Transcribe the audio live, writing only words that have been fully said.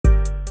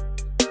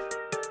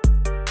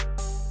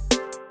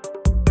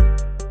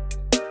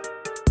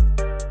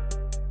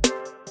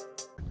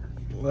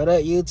What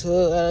up,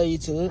 YouTube? What up,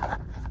 YouTube?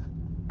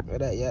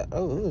 What up, y'all?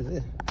 Oh, who is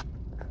this?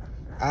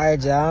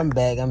 Alright, y'all, I'm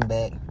back. I'm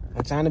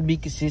trying to be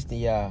consistent,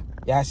 y'all.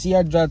 Y'all see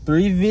I dropped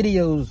 3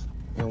 videos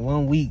in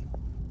 1 week.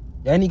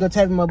 Y'all need to go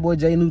tap in my boy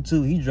J New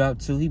too. He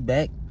dropped 2. He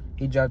back.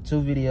 He dropped 2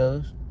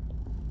 videos.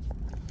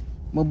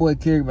 My boy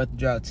Kerry about to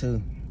drop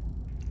 2.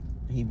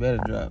 He better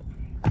drop.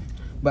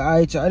 But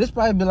alright, y'all, this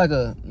probably be like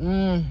a,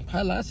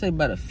 probably I'd say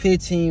about a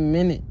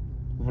 15-minute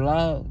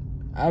vlog.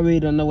 I really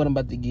don't know what I'm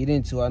about to get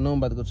into. I know I'm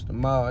about to go to the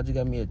mall. I just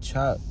got me a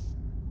chop.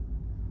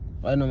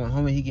 I know my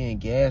homie, he getting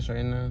gas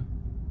right now.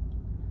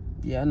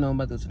 Yeah, I know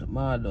I'm about to go to the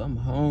mall, though. I'm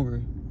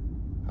hungry.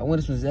 I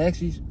wanted some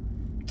Zaxby's,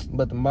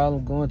 but the mall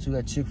I'm going to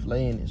got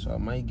Chick-fil-A in it, so I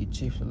might get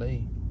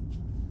Chick-fil-A.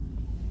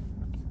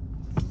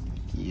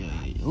 Yeah,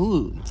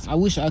 ooh, I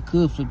wish I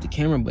could flip the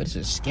camera, but it's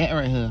a scat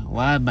right here.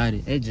 Wide body,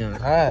 that junk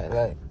hot,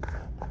 like,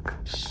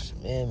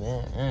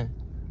 man.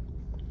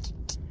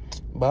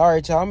 But all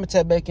right, y'all, I'm gonna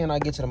tap back in when I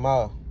get to the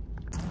mall.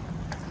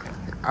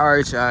 All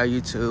right, y'all,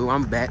 YouTube,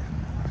 I'm back.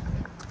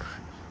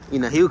 You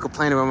know, he was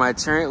complaining about my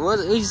turn. What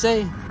you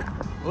say?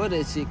 What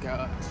that shit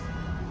called?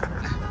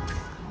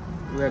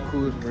 We're at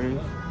Cool Springs.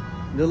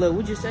 Look,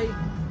 what'd you say?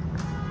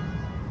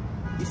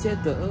 You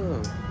said the,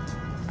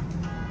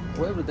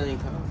 whatever the thing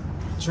called.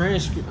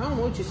 Transcript. I don't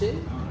know what you said.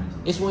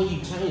 It's when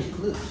you change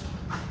clips.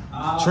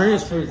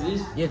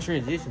 Transition. Yeah,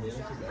 transition.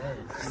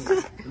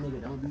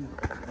 Nigga, don't do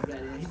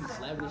that. He be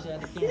slapping the shit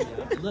out of the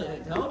camera.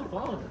 Look, hold the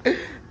phone.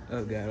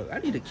 Oh, God. I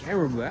need a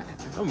camera, but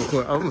I'm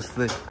gonna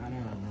split. I don't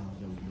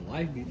know. The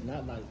wife be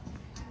not like,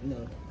 you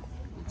know,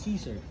 the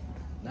t-shirt.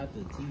 Not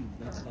the T,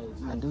 not the whole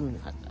T.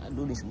 I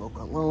do need some more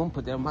cologne. I'm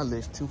put that on my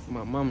list too for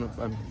my mama.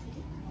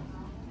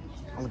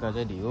 All I got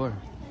is Dior.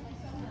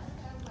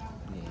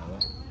 Yeah.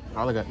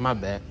 All I got, my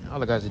bad.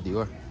 All I got is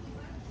Dior.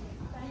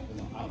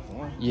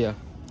 Yeah.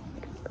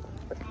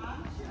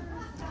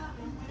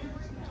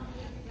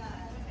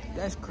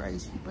 That's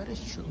crazy, but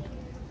it's true.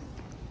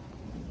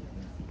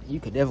 You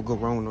could never go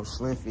wrong with no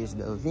slim fits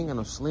though. If you ain't got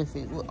no slim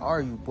fit, what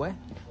are you, boy?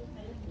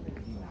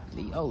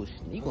 Oh,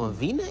 you going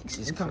V-necks?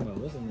 It's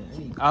coming.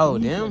 Oh,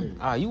 them?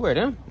 Oh, you wear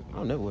them?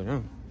 I'll never wear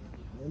them.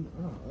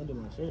 Under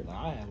my shirt, like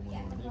I have one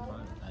on. They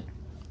fine. Like,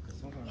 cause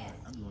sometimes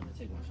I'm the one to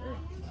take my shirt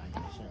off. Like,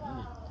 my shirt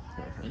under.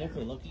 And that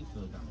feel low-key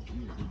feel kind of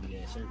weird. They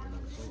big ass shirt with no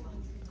shirt.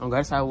 Oh,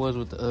 that's how it was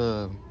with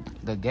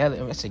the gallery.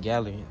 That's a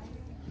gallery.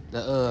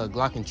 The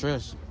Glock and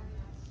Trust.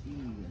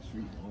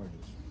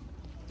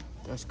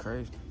 That's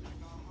crazy.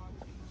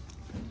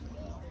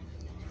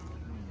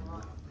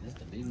 That's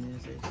the big man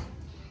section.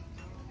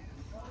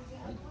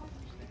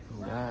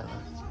 God.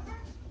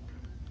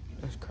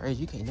 That's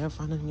crazy. You can't never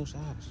find nothing your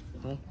size.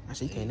 Huh? I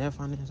said you can't never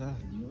find nothing your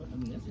size.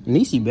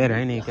 Niecy better,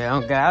 ain't it?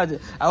 Oh, God.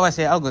 I was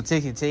say I was gonna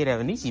text you and tell you that,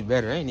 but Niecy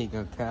better, ain't it?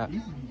 Gonna cop.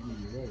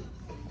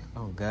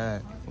 Oh,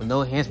 God. With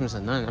no enhancements or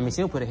none. I mean, she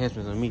don't put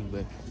enhancements on me,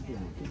 but.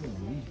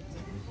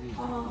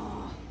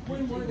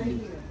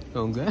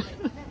 Oh, God.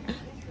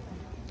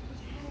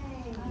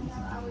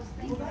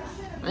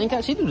 I ain't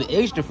got. She do the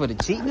extra for the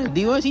cheatness.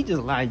 D1, she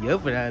just line you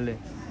up for that.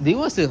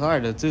 D1 still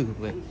hard though too,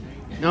 but.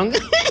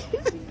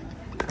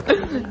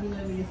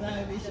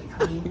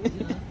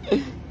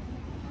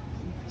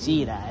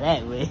 She not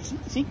that way.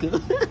 She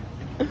cool.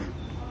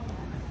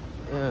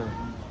 Yeah.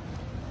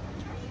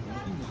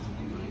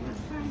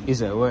 You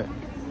said what?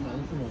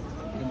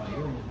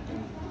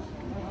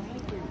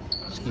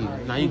 Excuse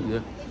me. Nah, you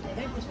good.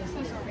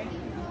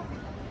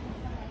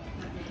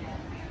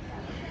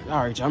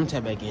 Alright, y'all, I'm gonna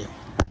tap back in.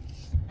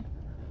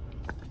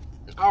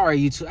 Alright,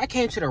 YouTube. I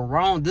came to the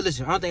wrong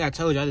dealership. I don't think I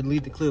told you. I didn't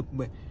leave the clip,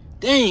 but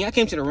dang, I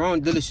came to the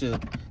wrong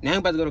dealership. Now I'm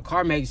about to go to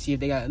CarMax and see if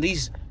they got at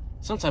least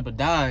some type of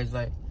Dodge,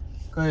 like,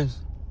 cause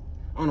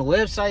on the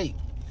website,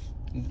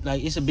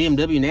 like, it's a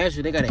BMW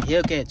Nashville. They got a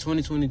Hellcat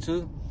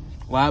 2022.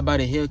 Wide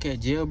body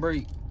Hellcat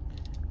jailbreak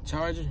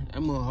Charger.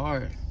 That more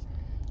hard.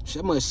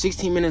 I'm like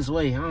 16 minutes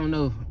away. I don't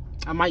know.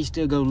 I might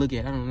still go look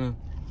at it. I don't know.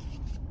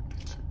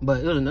 But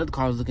there was another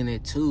car I was looking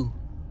at too.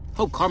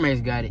 Hope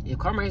CarMax got it. If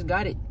CarMax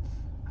got it,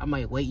 I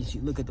might wait and see,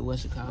 look at the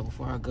Western car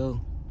before I go.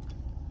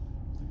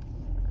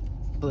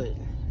 But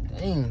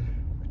dang,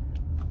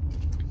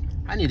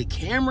 I need a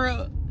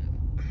camera.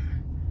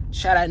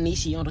 Shout out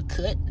Nishi on the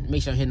cut.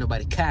 Make sure I don't hit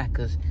nobody car,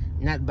 cause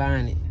not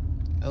buying it.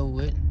 Oh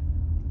what?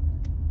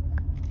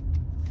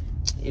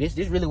 Yeah,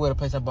 this really where the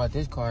place I bought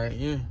this car at.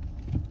 Yeah.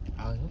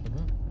 I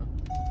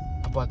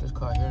bought this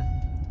car here.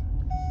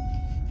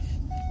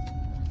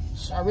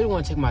 So I really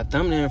want to take my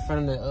thumbnail in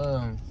front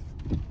of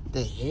the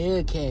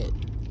Hellcat.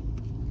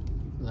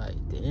 Like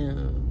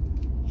damn.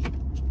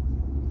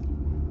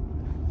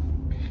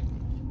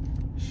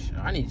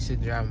 I need to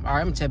sit driving. All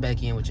right, I'm gonna tap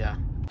back in with y'all.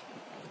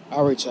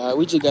 All right, y'all.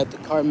 We just got the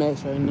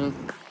CarMax right now.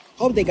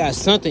 Hope they got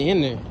something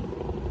in there.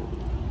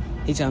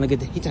 He trying to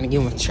get. He trying to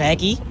give him a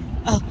trackie.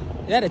 Oh,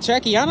 is that a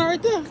Trackiana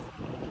right there?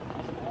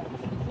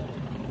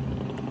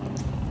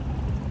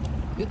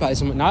 This probably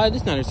some. Nah,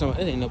 this not some.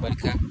 It ain't nobody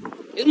car.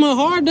 It's more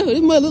hard though.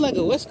 This must look like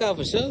a West car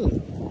for sure. Is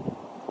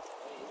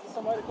this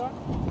somebody's car?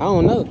 I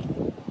don't know.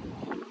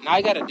 Nah,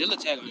 I got a dealer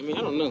tag on. I mean,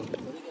 I don't know.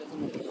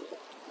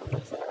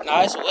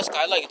 Nah, it's a West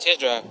car. I like a test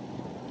drive.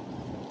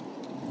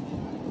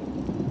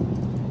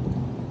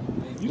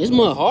 This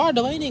mud hard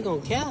though. I ain't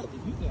gonna cap.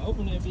 You can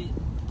open that bitch.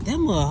 That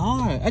mud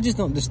hard. I just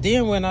don't. The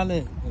steering wheel and all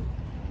that.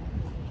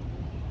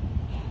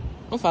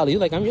 I'm following you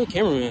like I'm your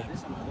cameraman.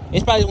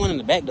 It's probably the one in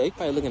the back though. You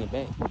probably look in the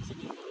back. Oh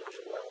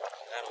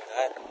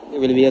God. It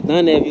really be a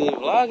thunder if you was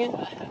vlogging.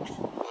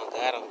 Oh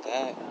God. Oh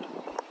God.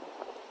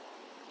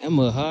 That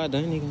mud hard. I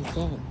ain't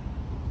gonna cap.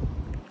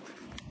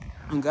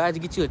 I'm glad to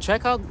get you a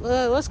track out.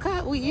 What's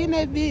called? We in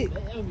that bit.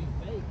 That would be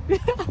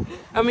fake.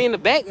 I mean, the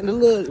back, the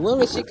little, what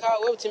was shit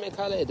called? What would teammate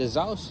call that? The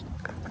Zoss?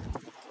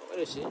 What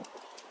is shit?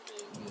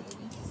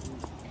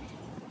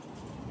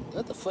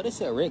 What the fuck? They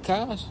sell red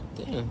cars?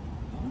 Damn. I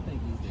don't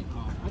think he's that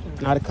car.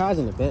 Nah, the car's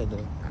in the back,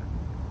 though.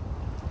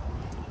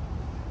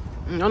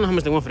 I don't know how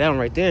much they want for that one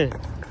right there.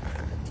 That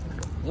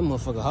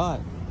motherfucker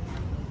hard.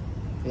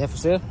 Yeah, for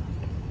sale?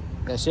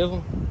 That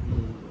shovel?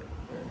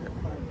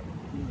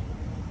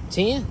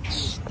 10?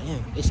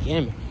 Damn, they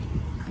scam me.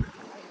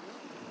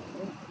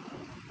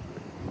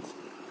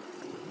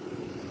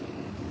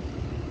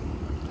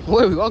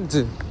 Where are we walking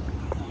to?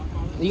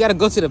 You gotta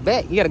go to the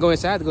back. You gotta go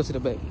inside to go to the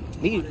back.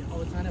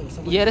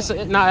 Yeah, that's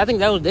nah. I think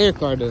that was their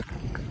car though.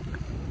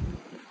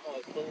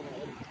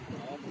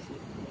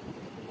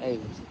 Hey,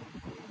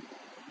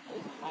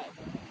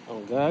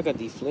 oh God, I got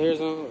these flares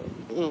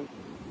on.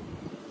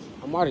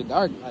 I'm already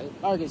dark,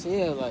 like dark as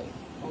hell. Like,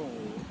 oh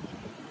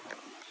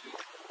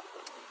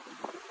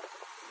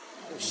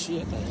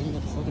shit, I thought he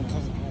got the fucking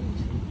car.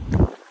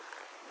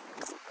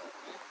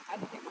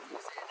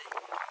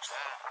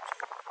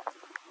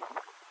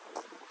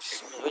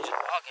 We're just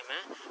walking,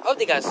 man. I hope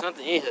they got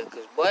something in here,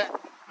 cause boy,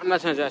 I'm not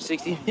trying to drive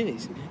 60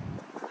 minutes.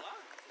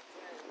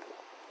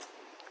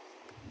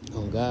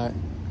 Oh God,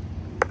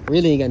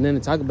 really ain't got nothing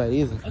to talk about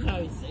either. That's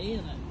how he's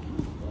saying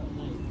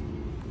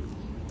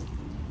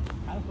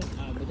how the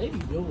fuck? But they be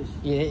doing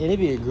shit. Yeah, and it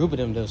be a group of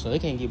them though, so they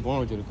can't get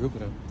boring with a group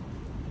of them.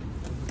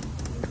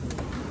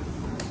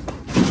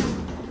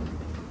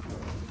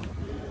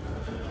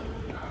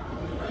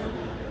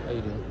 How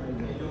you doing?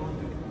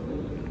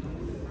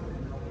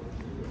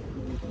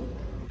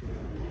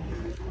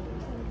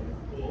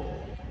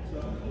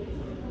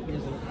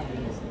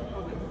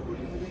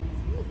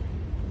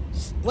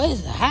 What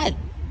is hot?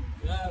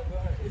 Yeah, bro.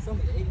 It's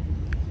only 80.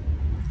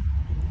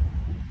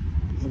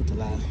 Look at the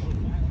light.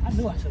 I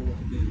knew I should have left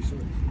the baby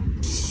short.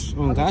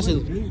 Oh God,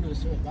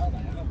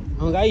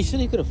 oh God, you should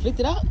have could have flicked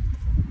it out.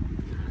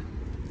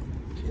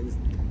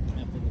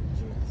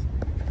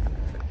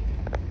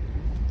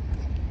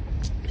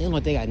 They don't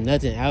like they got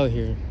nothing out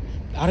here.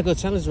 Article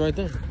challenge right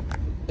there.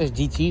 That's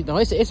GT. No,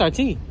 it's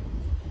SRT.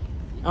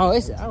 Oh,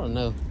 it's I don't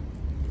know.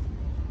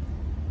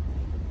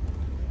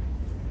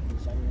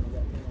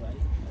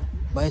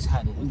 But it's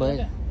hot.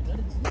 But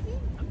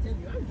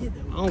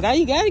oh God,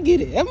 you gotta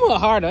get it. That's more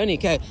hard on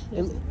it. If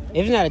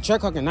it's not a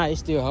truck or not, it's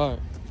still hard.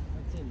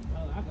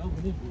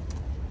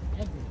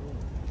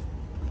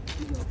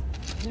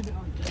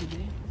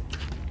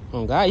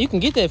 Oh God, you can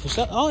get that for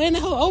sure. Oh, and the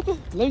hole open.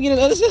 Let me get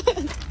the other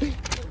side.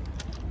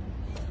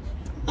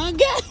 Oh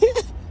God.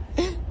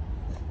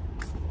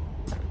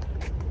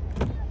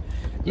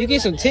 You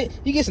get some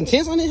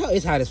tents on this hoe.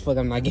 It's hot as fuck.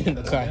 I'm not getting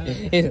in the car.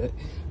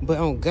 But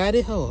oh God,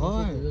 it hoe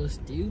hard. A little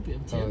stupid.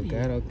 I'm telling you.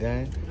 Oh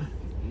God.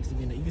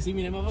 You can see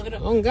me in that motherfucker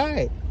though. Oh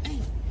God.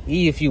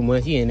 You a few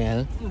months. You in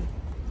there.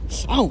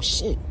 Oh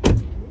shit. We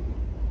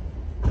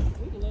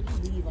can let you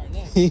leave right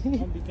now. I'm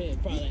gonna be paying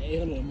probably like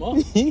 $800 a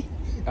month. I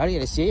already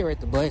got a shit right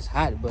there, but it's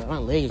hot. But my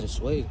legs are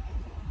sweaty.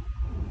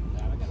 Nah,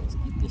 I gotta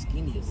get this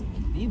skinny or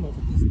something. These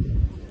motherfuckers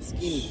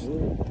skinny.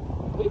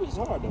 Maybe it's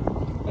hard though. I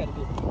gotta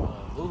get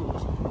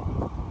boobs.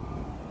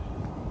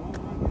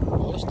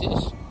 What's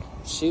this?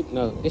 Shoot,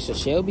 no, it's a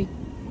Shelby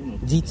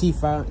GT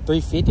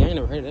 350. I ain't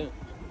never heard of that.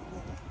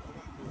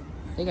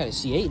 They got a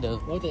C8 though.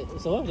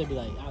 So what would they be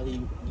like? I'll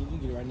leave, you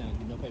get it right now.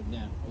 Give no paper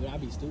now. Would I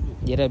be stupid?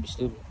 Yeah, that'd be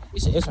stupid.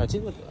 It's an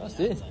SRT. What's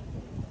this?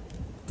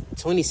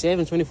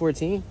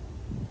 2014.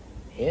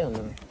 Hell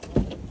no.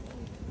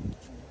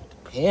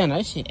 Hell no,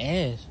 that shit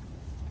ass.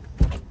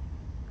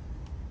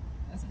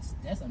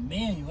 That's a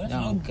manual.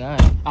 Oh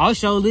God, I'll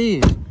show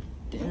live.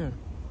 Damn.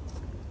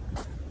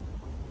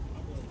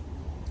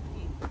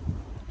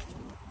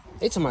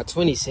 They talking about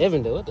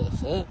 27 though. What the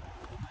fuck?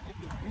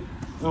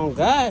 Oh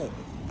God,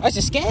 that's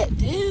a scat.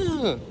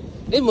 Damn,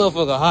 this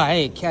motherfucker hard. I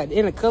ain't cat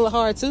in the color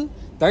hard too.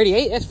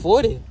 38. That's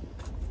 40.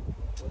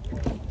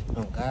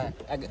 Oh God,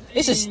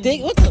 it's a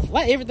stick. What the?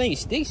 Why everything is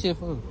stick shit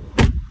for?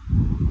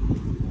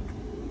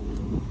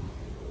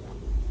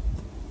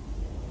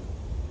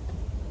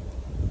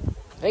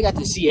 They got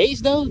the C8s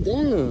though.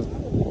 Damn.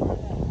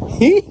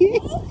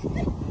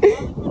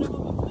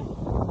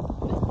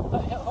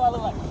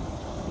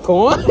 Come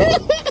on.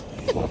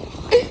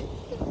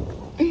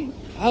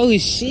 Oh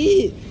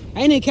shit!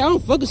 I ain't even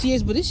count fuck with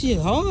C8s, but this shit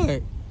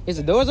hard. Is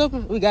the doors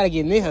open? We gotta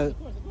get in there.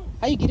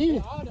 How you get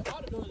in? All the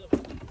doors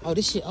open. Oh,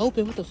 this shit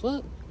open. What the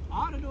fuck?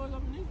 All the doors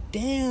open.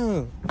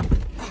 Damn.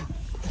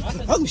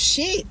 Oh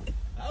shit.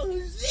 Oh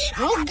shit.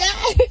 Oh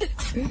God.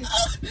 We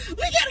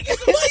gotta get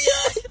some money.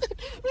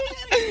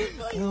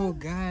 Oh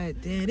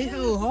God, damn, this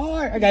whole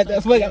hard. I got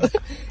that. Fuck.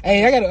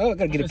 Hey, I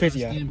gotta get a picture,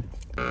 y'all.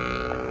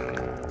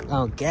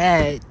 Oh,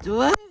 God.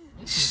 What?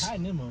 It's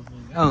hiding them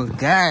motherfuckers. Oh,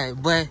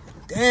 God. But,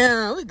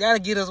 damn, we gotta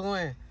get us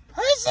one.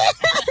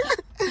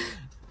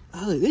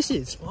 Oh, this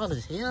shit small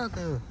as hell,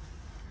 though.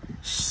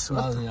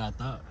 Smaller than I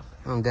thought.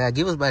 Oh, God.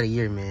 Give us about a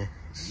year, man.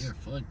 Yeah,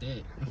 fuck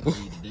that. I'll pay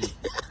you today.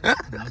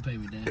 I'll pay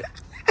me that.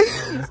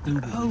 That's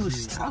stupid. Oh,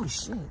 shit.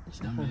 Dumbass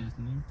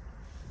nigga.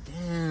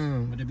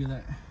 Damn. What they be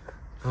like?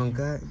 Oh,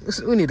 God.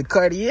 We need a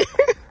Cartier.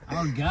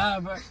 Oh,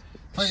 God, bro.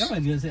 Fuck, I'm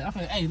gonna just say,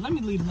 hey, let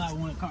me leave not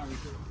one car real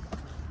quick.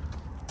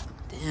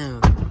 Damn.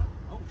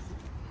 Oh,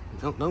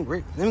 Don't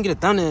break. Let me get a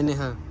thumbnail in there,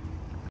 huh?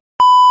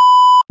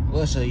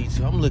 What's up,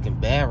 YouTube? I'm looking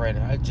bad right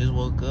now. I just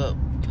woke up.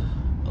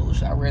 Oh,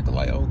 shit, I read the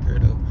light. I don't care,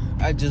 though.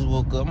 I just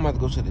woke up. I'm about to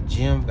go to the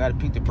gym. Gotta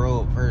pick the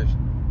bro up first.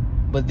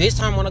 But this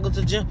time when I go to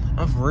the gym,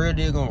 I'm for real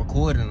deal gonna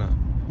record it now.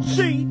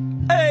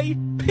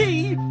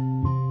 C-A-P.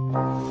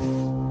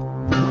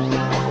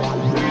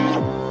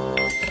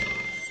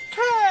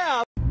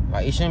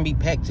 Like, it shouldn't be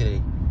packed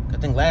today. I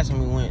think last time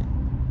we went,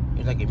 it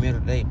was like in the middle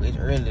of the day, but it's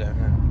early down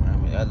here. I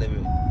mean, I live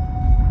here.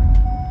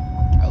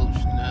 Oh,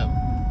 snap.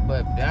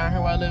 But down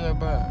here where I live at,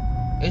 bro,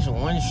 it's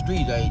one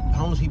street, like,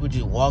 homeless people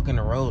just walking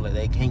the road, like,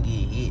 they can't get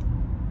hit.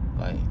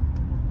 Like,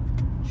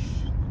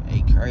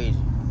 they crazy.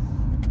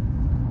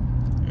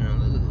 You know,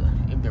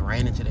 look, it been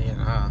raining today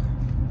and all.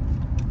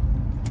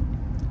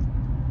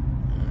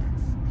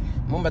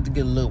 I'm about to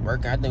get a little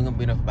workout. I think I'm gonna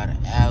be there for about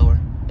an hour.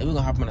 Then we're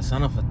gonna hop on the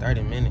sauna for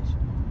 30 minutes.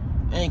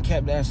 I ain't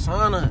kept that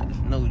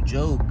sauna, no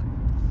joke.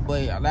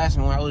 But last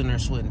time I was in there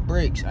sweating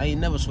bricks. I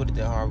ain't never sweated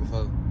that hard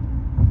before.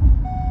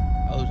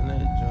 I was in that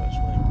joint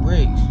sweating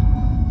bricks.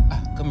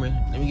 Come here,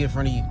 let me get in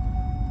front of you.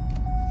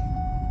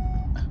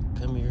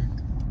 Come here.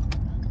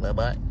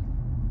 Bye-bye.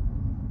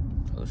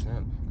 Oh,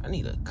 snap. I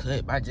need a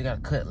cut, but I just got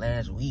a cut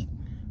last week.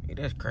 Hey,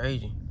 that's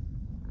crazy.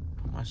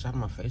 My side of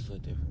my face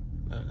look different.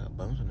 I got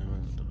bumps on there.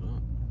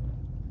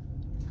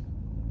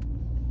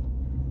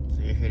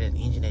 So you hear that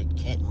engine, that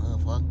cat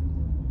motherfucker?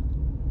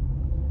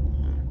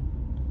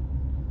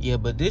 Yeah,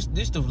 but this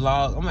the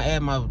vlog. I'm gonna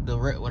add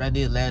what I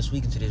did last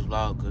week into this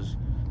vlog because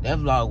that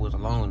vlog was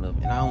long enough,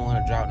 and I don't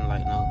want to drop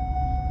like no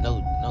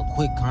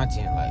quick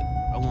content. Like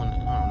I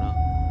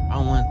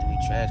don't want it to be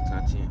trash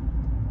content.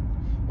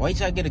 Wait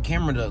till I get a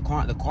camera, the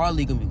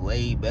quality gonna be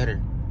way better,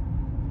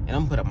 and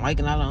I'm gonna put a mic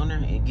and all on there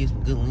and get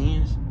some good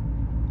lens.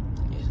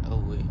 It's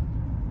over with.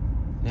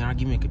 Then I'll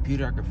give me a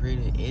computer I can free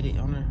to edit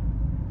on there.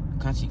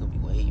 The content gonna be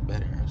way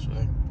better, I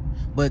swear.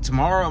 But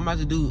tomorrow I'm about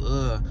to do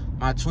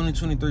my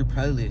 2023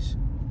 playlist.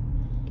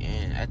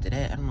 And after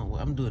that, I don't know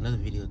what. I'm doing another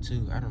video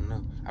too. I don't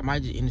know. I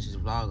might just end this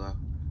vlog off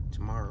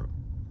tomorrow.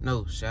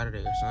 No, Saturday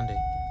or Sunday.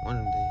 One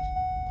of them days.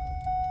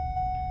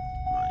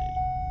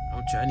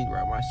 I'm trying to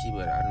ride my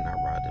seatbelt. I do not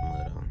ride that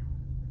mud on.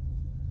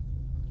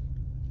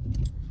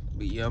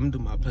 But yeah, I'm gonna do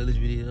my playlist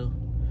video.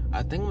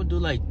 I think I'm gonna do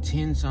like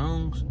 10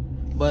 songs.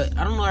 But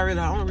I don't know. I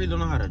don't really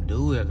know how to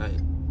do it. Like,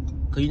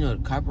 cause you know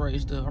the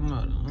copyright stuff. I don't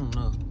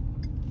know.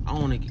 I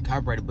don't want to get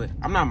copyrighted, but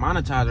I'm not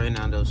monetized right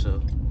now though,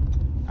 so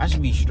I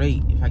should be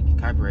straight if I get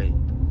copyrighted.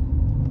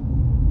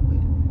 But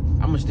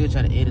I'm gonna still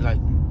try to edit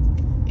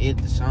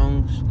the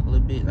songs a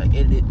little bit, like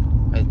edit it.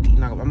 Like, I'm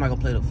not gonna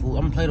play the full.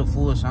 I'm gonna play the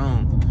full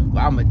song,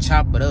 but I'm gonna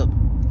chop it up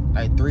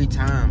like 3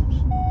 times,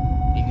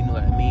 if you know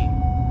what I mean.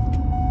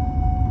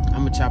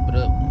 I'm gonna chop it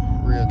up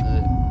real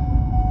good.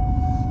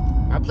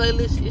 My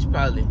playlist it's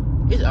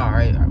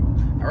alright. I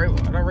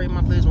rate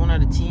my playlist 1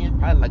 out of 10,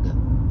 probably like a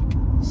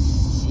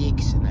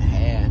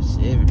 6.5,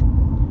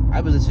 7.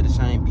 I be listening to the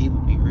same people,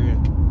 be real.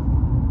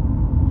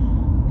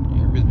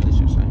 Yeah, I really be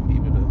listening to the same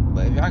people though.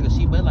 But if y'all can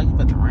see, but like it's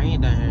about to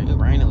rain down here. It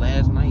rained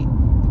last night.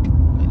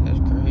 Like, that's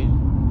crazy.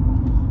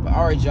 But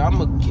alright, y'all, I'm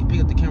gonna pick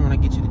up the camera when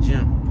I get to the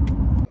gym.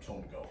 I told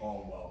him to go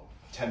home. Well,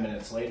 10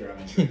 minutes later, I'm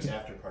in Drake's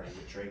after party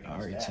with Drake.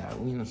 Alright, y'all,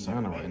 we in the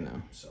sauna right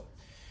now. So,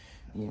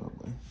 yeah,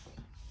 boy.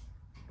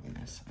 In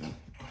that sauna.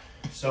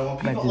 So when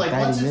people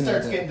once it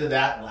starts getting to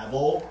that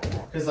level,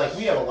 because like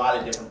we have a lot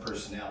of different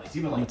personalities.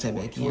 Even like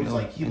George,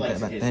 like he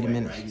likes it his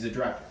way, right? He's a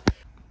director.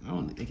 I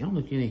don't know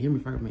if you can hear me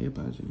if I got my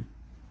earpods in.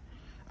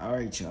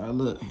 Alright, y'all,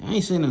 look. I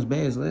ain't saying as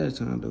bad as last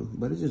time though,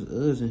 but it's just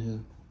us in here.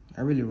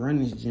 I really run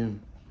this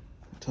gym.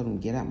 I told him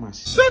get out my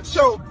shut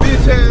your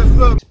bitch ass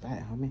up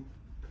spot, homie.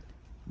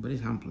 But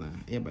it's I'm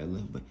playing. Everybody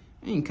left, but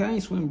I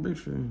ain't swimming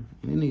bricks for him.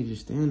 And then niggas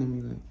just staring at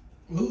me like,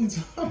 what are you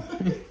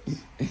talking?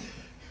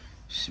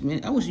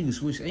 Man, I wish you could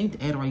switch. Ain't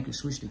the ad why you could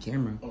switch the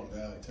camera. Oh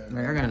God,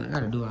 like I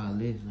gotta do all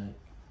this. Like,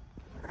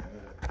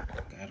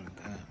 God.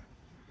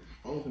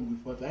 I don't think we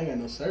fucked. I ain't got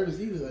no service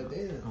either. Like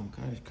damn. Oh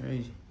God, it's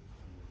crazy.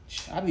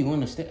 I be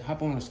wanting to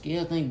hop on a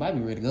scale thing, but I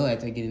be ready to go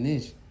after I get in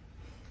this.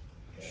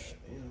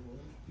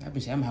 I been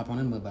saying I'm hop on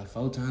them about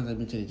 4 times I've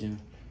been to the gym.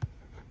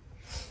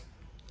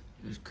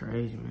 It's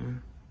crazy,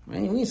 man.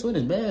 Man, we ain't sweat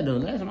as bad though.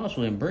 Last time I was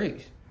sweating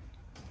bricks.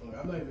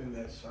 I'm not even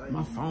that shiny.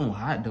 My phone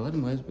hot though. It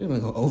must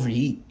go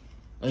overheat.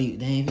 Oh,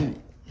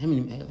 dang, how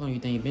long you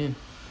think you been?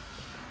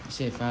 You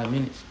said 5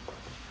 minutes.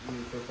 You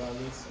mean for 5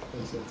 minutes? I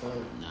think you said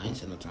time. Nah, I ain't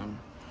said no time.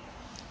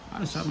 I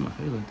just shot my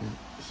face like that.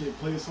 Shit,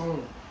 play a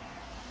song.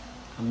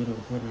 I'm middle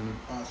recording on it.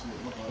 Oh,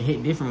 shit. It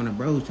hit different when the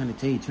bro was trying to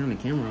tell you turn the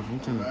camera off. I'm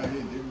trying to. I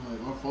hit different.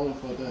 Like, my phone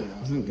fucked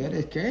up. God,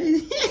 that's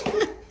crazy.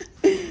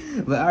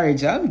 But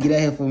alright, y'all, I'm gonna get out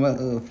here for my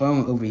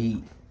phone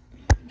overheat.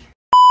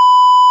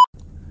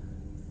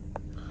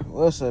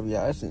 What's up,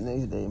 y'all? It's the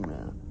next day,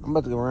 man. I'm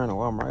about to go around to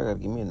Walmart. I gotta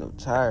get me a new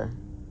tire.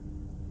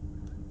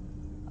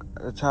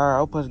 The tire, I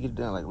was supposed to get it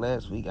done like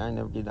last week. I ain't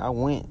never get it. I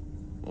went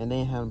and they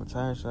ain't have my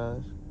tire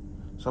size.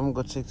 So I'm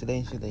gonna go check today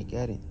and see if they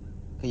got it.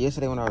 Cause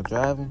yesterday when I was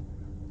driving,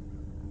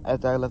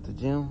 after I left the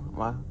gym,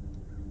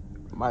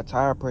 my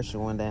tire pressure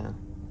went down.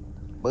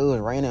 But it was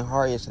raining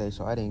hard yesterday,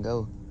 so I didn't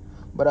go.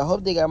 But I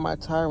hope they got my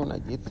tire when I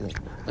get there.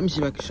 Let me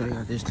see if I can show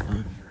y'all this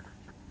time.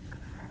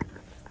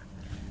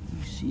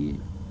 You see it?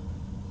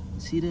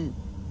 See that?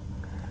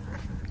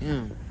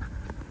 Damn.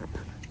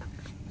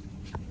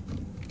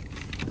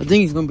 I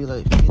think it's gonna be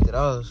like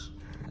 $50.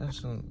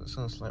 That's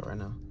on slight right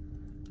now.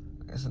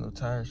 That's a new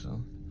tire,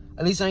 so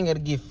at least I ain't gotta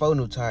get 4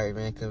 new tires,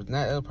 man. Cause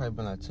now it'll probably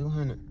be like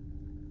 $200.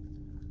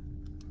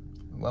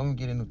 Well, I'm gonna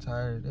get a new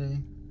tire today.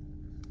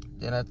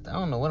 Then I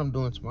don't know what I'm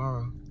doing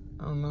tomorrow.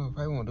 I don't know.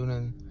 Probably won't do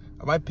nothing.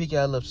 I might pick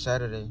y'all up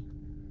Saturday.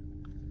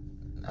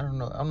 I don't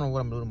know. I don't know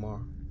what I'm gonna do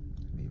tomorrow.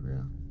 To be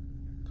real.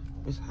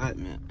 It's hot,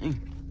 man.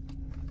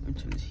 I'm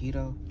turning this heat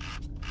off.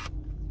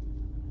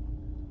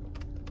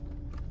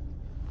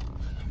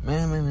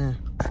 Man.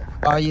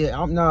 Oh yeah,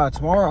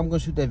 tomorrow I'm gonna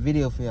shoot that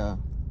video for y'all.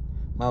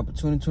 My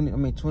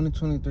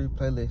 2023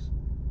 playlist.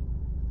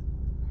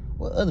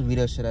 What other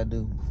video should I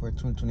do before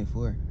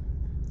 2024?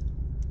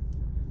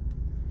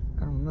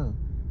 I don't know.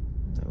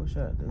 What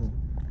should I do?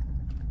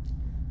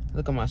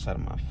 Look at my side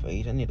of my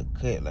face. I need a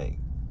cut. Like,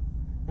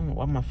 I don't know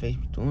why my face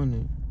be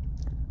doing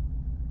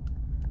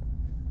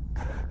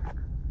it.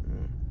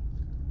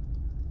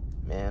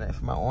 Man,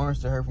 if my arms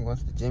still hurt from going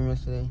to the gym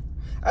yesterday.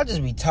 I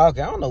just be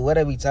talking. I don't know what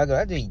I be talking.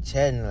 I just be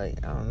chatting.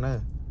 Like, I don't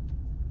know.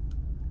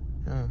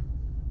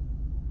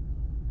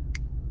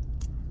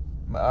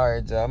 But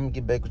alright, y'all. I'm gonna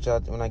get back with y'all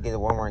when I get to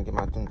Walmart and get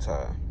my new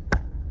tire.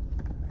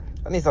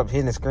 I need to stop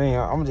hitting the screen.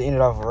 I'm gonna just end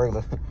it off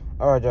regular.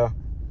 Alright, y'all.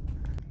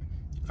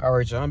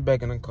 Alright, y'all. I'm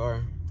back in the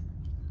car.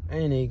 I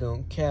ain't even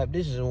gonna cap.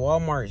 This is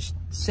Walmart's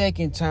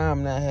second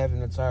time not having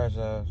the tire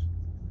size.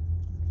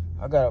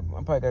 I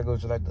probably gotta go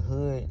to like the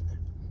hood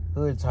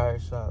tire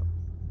shop.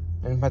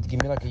 And I'm about to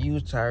give me like a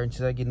used tire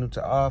until I get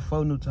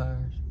 4 new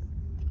tires.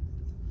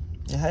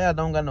 And how y'all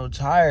don't got no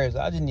tires?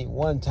 I just need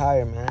 1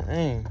 tire,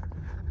 man.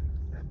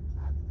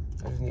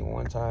 I just need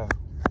 1 tire.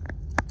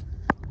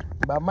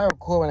 But I might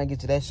record when I get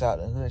to that shop,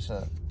 the hood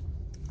shop.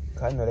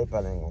 Cause I know they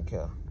probably ain't gonna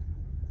care.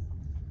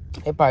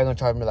 They probably gonna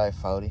charge me like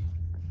 40,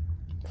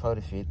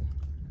 50.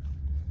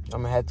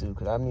 I'm gonna have to,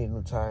 cause I need a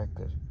new tire.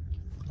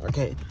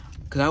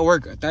 Cause I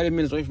work 30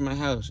 minutes away from my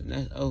house, and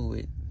that's over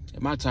with.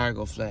 If my tire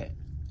go flat,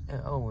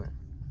 that's over with.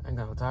 I ain't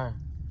got no tire,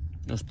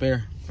 no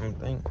spare. I don't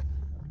think.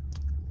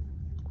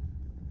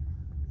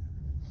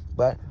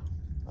 But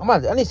I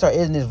need to start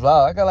editing this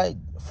vlog. I got like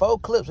 4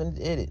 clips I need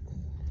to edit.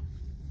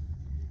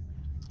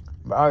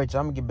 But alright,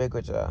 y'all, I'm gonna get back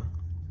with y'all.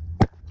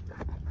 I'm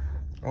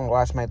gonna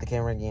watch smack the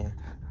camera again.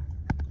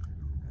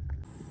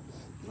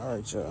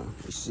 Alright, y'all.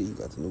 You see, you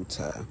got the new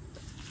tire.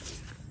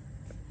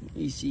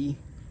 You see,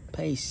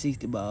 pay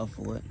 $60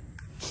 for it.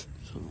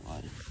 So,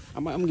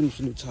 I'm gonna give me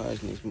some new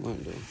tires next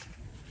month, though.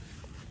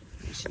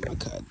 You see, my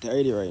car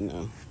dirty right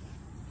now.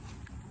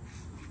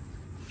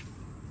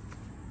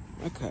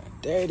 My car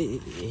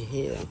dirty as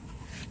hell.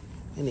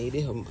 I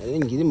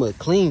didn't get him a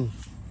clean.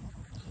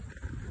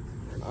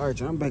 Alright,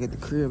 y'all, I'm back at the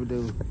crib,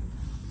 dude.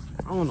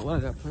 I don't know what I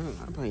got planned.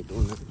 I probably ain't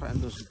doing nothing.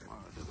 Probably do some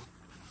tomorrow, dude.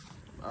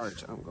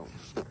 Alright, y'all, I'm going.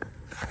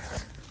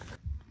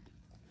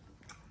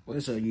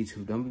 What's up,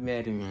 YouTube? Don't be mad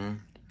at me,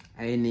 man.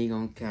 I ain't even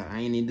gonna count. I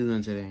ain't even do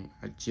nothing today.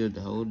 I chilled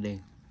the whole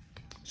day.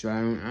 So I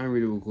ain't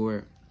really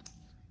record.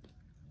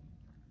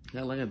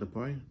 Y'all like at the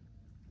party?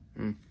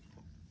 I'm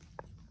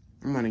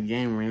on a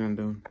game right now,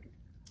 though.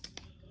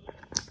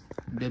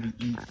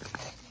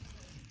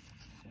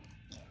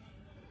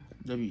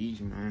 WE,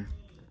 man.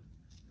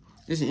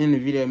 This is the end of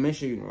the video. Make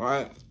sure you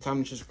like,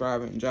 comment,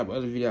 subscribe, and drop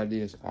other video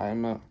ideas. Alright,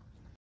 I'm out.